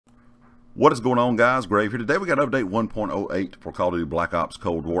What is going on, guys? Grave here. Today we got update 1.08 for Call of Duty Black Ops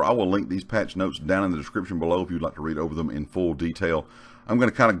Cold War. I will link these patch notes down in the description below if you'd like to read over them in full detail. I'm going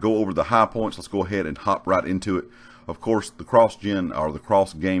to kind of go over the high points. Let's go ahead and hop right into it. Of course, the cross-gen or the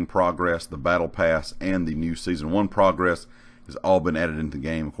cross-game progress, the battle pass, and the new Season 1 progress has all been added into the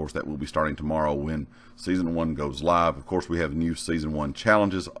game. Of course, that will be starting tomorrow when Season 1 goes live. Of course, we have new Season 1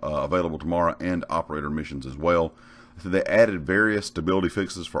 challenges available tomorrow and operator missions as well. So they added various stability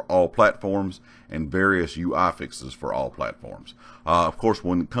fixes for all platforms and various UI fixes for all platforms. Of course,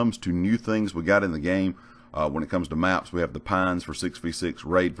 when it comes to new things we got in the game, when it comes to maps, we have the Pines for 6v6,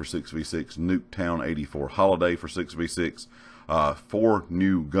 Raid for 6v6, Nuketown 84 Holiday for 6v6, 4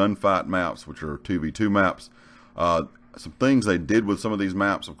 new gunfight maps, which are 2v2 maps. Some things they did with some of these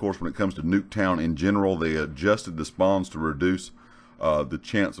maps, of course, when it comes to Nuketown in general, they adjusted the spawns to reduce the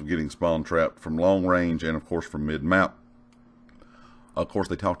chance of getting spawn trapped from long range and of course from mid map. Of course,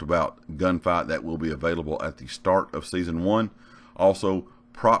 they talked about gunfight that will be available at the start of Season 1. Also,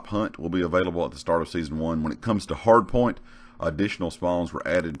 prop hunt will be available at the start of Season 1. When it comes to hardpoint, additional spawns were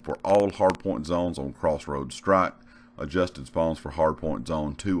added for all hardpoint zones on Crossroads Strike, adjusted spawns for hardpoint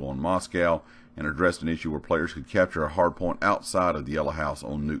zone 2 on Moscow, and addressed an issue where players could capture a hardpoint outside of the Yellow House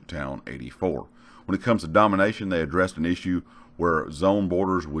on Nuketown 84. When it comes to domination, they addressed an issue where zone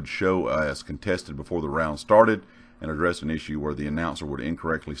borders would show as contested before the round started, and addressed an issue where the announcer would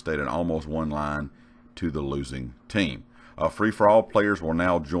incorrectly state an almost one line to the losing team. Free-for-all players will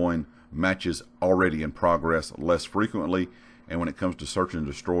now join matches already in progress less frequently, and when it comes to search and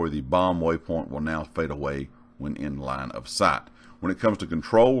destroy, the bomb waypoint will now fade away when in line of sight. When it comes to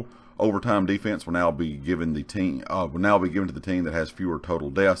control, overtime defense will now be given to the team that has fewer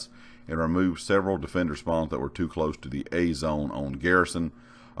total deaths, and remove several defender spawns that were too close to the A zone on Garrison.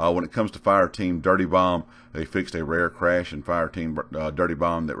 When it comes to Fire Team Dirty Bomb, they fixed a rare crash in Fire Team Dirty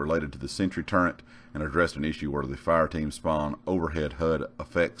Bomb that related to the Sentry Turret and addressed an issue where the Fire Team spawn overhead HUD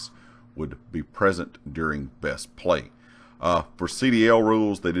effects would be present during best play. For CDL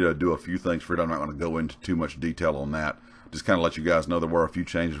rules, they did do a few things for it. I'm not going to go into too much detail on that. Just kind of let you guys know there were a few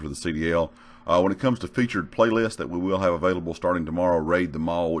changes for the CDL. When it comes to featured playlists that we will have available starting tomorrow, Raid the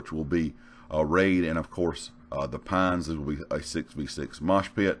Mall, which will be Raid, and of course the Pines, this will be a 6v6 mosh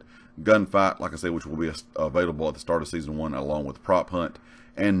pit. Gunfight, like I said, which will be available at the start of Season 1 along with Prop Hunt,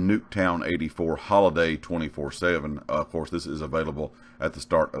 and Nuketown 84 Holiday 24/7. Of course, this is available at the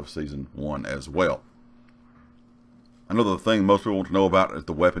start of Season 1 as well. Another thing most people want to know about is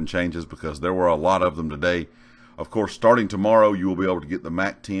the weapon changes, because there were a lot of them today. Of course, starting tomorrow, you will be able to get the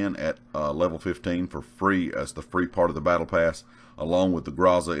MAC-10 at level 15 for free as the free part of the Battle Pass. Along with the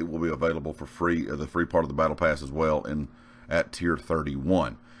Graza, it will be available for free, the free part of the Battle Pass as well, at Tier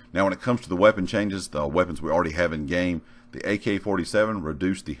 31. Now, when it comes to the weapon changes, the weapons we already have in game, the AK-47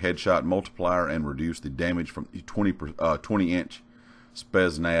 reduced the headshot multiplier and reduced the damage from the 20-inch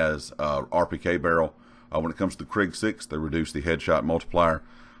Spetsnaz RPK barrel. When it comes to the Krig 6, they reduced the headshot multiplier.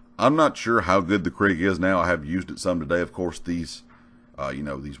 I'm not sure how good the Krig is now. I have used it some today. Of course, these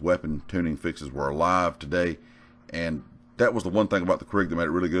weapon tuning fixes were alive today, and that was the one thing about the Krig that made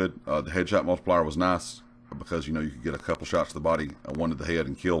it really good. The headshot multiplier was nice because you could get a couple shots to the body, one to the head,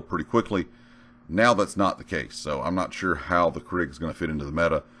 and kill pretty quickly. Now that's not the case, so I'm not sure how the Krig is going to fit into the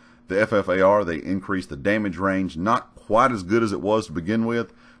meta. The FFAR, they increased the damage range, not quite as good as it was to begin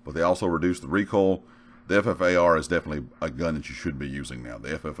with, but they also reduced the recoil. The FFAR is definitely a gun that you should be using now.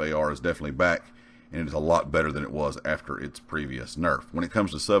 The FFAR is definitely back, and it is a lot better than it was after its previous nerf. When it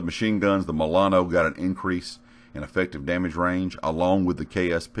comes to submachine guns, the Milano got an increase in effective damage range, along with the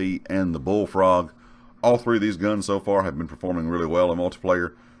KSP and the Bullfrog. All three of these guns so far have been performing really well in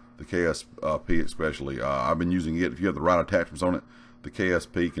multiplayer. The KSP especially, I've been using it. If you have the right attachments on it, the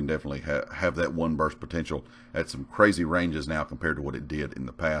KSP can definitely have that one burst potential at some crazy ranges now compared to what it did in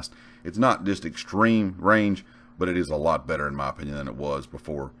the past. It's not just extreme range, but it is a lot better in my opinion than it was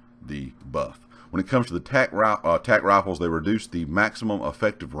before the buff. When it comes to the TAC rifles, they reduced the maximum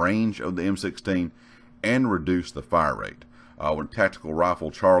effective range of the M16 and reduced the fire rate. When Tactical Rifle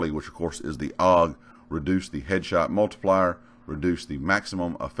Charlie, which of course is the AUG, reduced the headshot multiplier, reduced the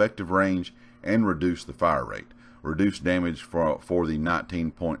maximum effective range, and reduced the fire rate. Reduced damage for the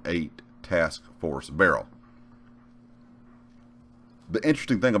 19.8 Task Force barrel. The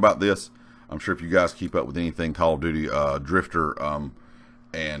interesting thing about this, I'm sure if you guys keep up with anything Call of Duty, Drifter,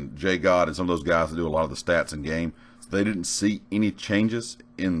 and J-God and some of those guys that do a lot of the stats in game, they didn't see any changes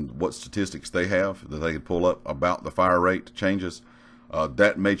in what statistics they have that they could pull up about the fire rate changes.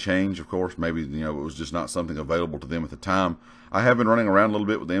 That may change, of course. Maybe, you know, it was just not something available to them at the time. I have been running around a little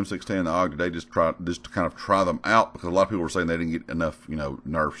bit with the M16 and the AUG today, just to kind of try them out, because a lot of people were saying they didn't get enough, you know,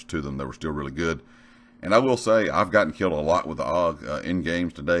 nerfs to them. They were still really good. And I will say, I've gotten killed a lot with the AUG in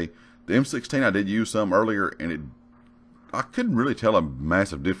games today. The M16 I did use some earlier, and I couldn't really tell a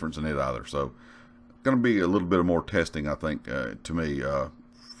massive difference in it either. So, going to be a little bit of more testing, I think, to me,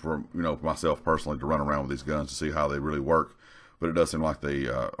 for, you know, myself personally, to run around with these guns to see how they really work. But it does seem like they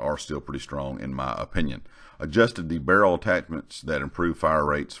are still pretty strong, in my opinion. Adjusted the barrel attachments that improve fire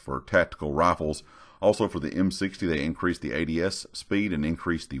rates for tactical rifles. Also for the M60, they increased the ADS speed and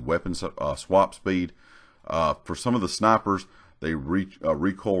increased the weapon swap speed. For some of the snipers, they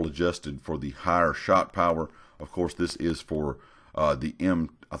recoil adjusted for the higher shot power. Of course, this is for the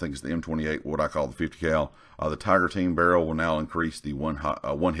I think it's the M28, what I call the 50 cal. The Tiger Team barrel will now increase the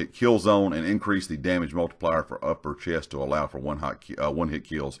one-hit kill zone and increase the damage multiplier for upper chest to allow for one-hit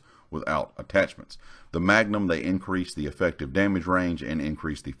kills without attachments. The Magnum, they increase the effective damage range and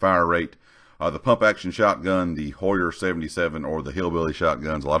increase the fire rate. The pump-action shotgun, the Hoyer 77 or the Hillbilly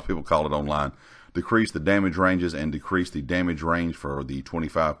shotguns, a lot of people call it online, decrease the damage ranges and decrease the damage range for the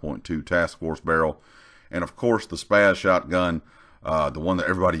 25.2 Task Force barrel. And of course, the Spaz shotgun, the one that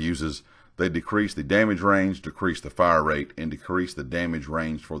everybody uses, they decrease the damage range, decrease the fire rate, and decrease the damage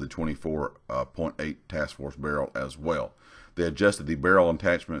range for the 24.8 Task Force barrel as well. They adjusted the barrel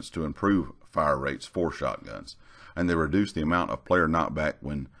attachments to improve fire rates for shotguns, and they reduced the amount of player knockback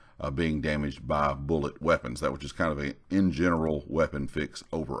when being damaged by bullet weapons. That was just kind of a in general weapon fix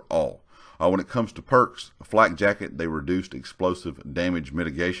overall. When it comes to perks, Flak Jacket, they reduced explosive damage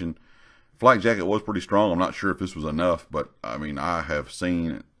mitigation. Flak Jacket was pretty strong. I'm not sure if this was enough, but I mean, I have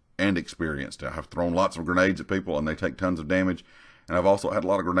seen and experienced. I have thrown lots of grenades at people and they take tons of damage. And I've also had a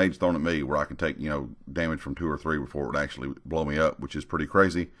lot of grenades thrown at me where I can take, you know, damage from 2 or 3 before it would actually blow me up, which is pretty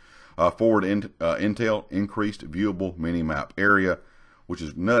crazy. Forward intel, increased viewable mini-map area, which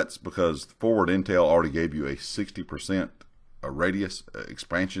is nuts because forward intel already gave you a 60% radius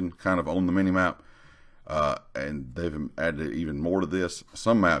expansion kind of on the mini-map. And they've added even more to this.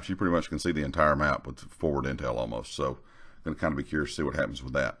 Some maps, you pretty much can see the entire map with forward intel almost. So, going to kind of be curious to see what happens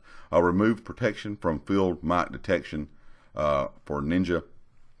with that. Removed protection from field mic detection for Ninja.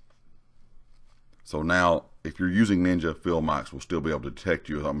 So now, if you're using Ninja, field mics will still be able to detect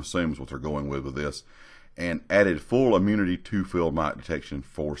you. I'm assuming is what they're going with this. And added full immunity to field mic detection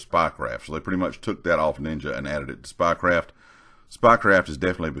for Spycraft. So they pretty much took that off Ninja and added it to Spycraft. Spycraft is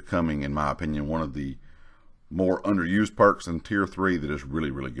definitely becoming, in my opinion, one of the more underused perks in Tier 3 that is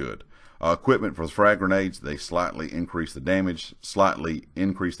really, really good. Equipment for the frag grenades, they slightly increased the damage, slightly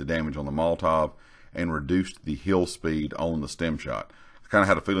increased the damage on the Molotov, and reduced the hill speed on the stem shot. I kind of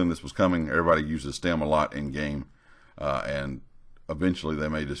had a feeling this was coming. Everybody uses stem a lot in game, and eventually they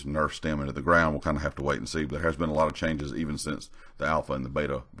may just nerf stem into the ground. We'll kind of have to wait and see. But there has been a lot of changes even since the alpha and the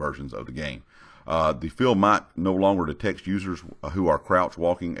beta versions of the game. The field mic no longer detects users who are crouch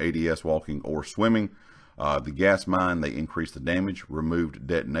walking, ADS walking, or swimming. The gas mine, they increased the damage, removed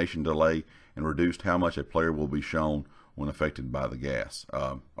detonation delay, and reduced how much a player will be shown when affected by the gas,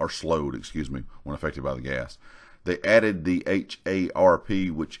 or slowed, excuse me, when affected by the gas. They added the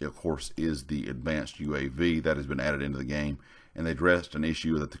HARP, which of course is the advanced UAV that has been added into the game, and they addressed an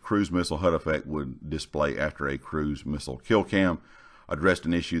issue that the cruise missile HUD effect would display after a cruise missile kill cam, addressed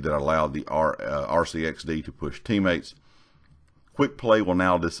an issue that allowed the RCXD to push teammates. Quick Play will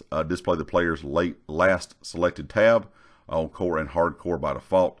now display the player's last selected tab on core and hardcore by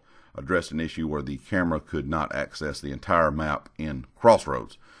default. Addressed an issue where the camera could not access the entire map in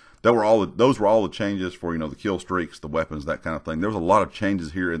Crossroads. Those were all the changes for, you know, the kill streaks, the weapons, that kind of thing. There was a lot of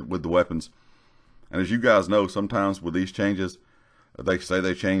changes here with the weapons. And as you guys know, sometimes with these changes, they say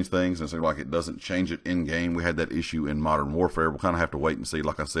they change things and it seems like it doesn't change it in game. We had that issue in Modern Warfare. We'll kind of have to wait and see.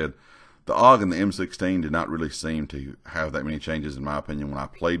 Like I said, the AUG and the M16 did not really seem to have that many changes, in my opinion, when I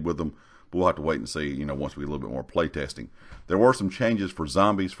played with them. But we'll have to wait and see, you know, once we get a little bit more play testing. There were some changes for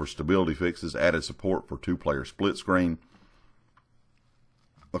zombies for stability fixes, added support for 2-player split screen.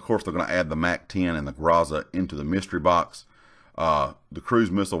 Of course, they're going to add the MAC-10 and the Graza into the mystery box. The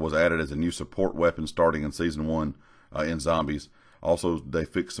cruise missile was added as a new support weapon starting in Season 1 in Zombies. Also, they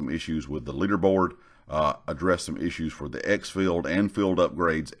fixed some issues with the leaderboard, addressed some issues for the X-Field and field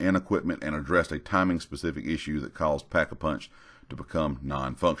upgrades and equipment, and addressed a timing-specific issue that caused Pack-a-Punch to become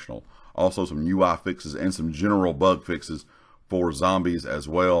non-functional. Also, some UI fixes and some general bug fixes for Zombies as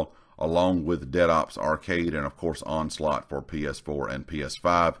well, along with Dead Ops Arcade and, of course, Onslaught for PS4 and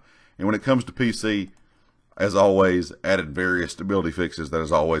PS5. And when it comes to PC, as always, added various stability fixes. That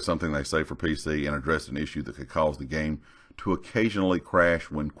is always something they say for PC, and addressed an issue that could cause the game to occasionally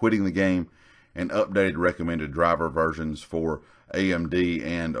crash when quitting the game, and updated recommended driver versions for AMD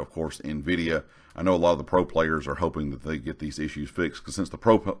and, of course, NVIDIA. I know a lot of the pro players are hoping that they get these issues fixed, because since the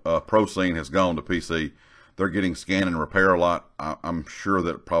pro scene has gone to PC, they're getting scan and repair a lot. I'm sure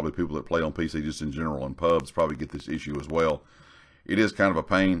that probably people that play on PC just in general in pubs probably get this issue as well. It is kind of a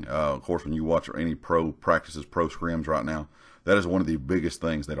pain. Of course, when you watch any pro practices, pro scrims right now, that is one of the biggest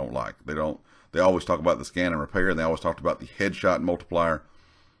things they don't like. They always talk about the scan and repair, and they always talked about the headshot multiplier.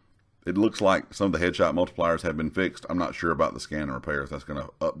 It looks like some of the headshot multipliers have been fixed. I'm not sure about the scan and repair, if that's going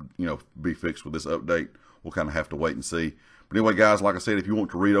to be fixed with this update. We'll kind of have to wait and see. But anyway, guys, like I said, if you want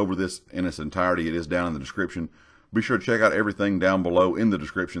to read over this in its entirety, it is down in the description. Be sure to check out everything down below in the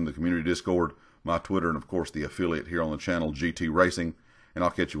description, the community Discord, my Twitter, and of course the affiliate here on the channel, GT Racing. And I'll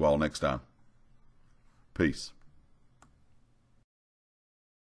catch you all next time. Peace.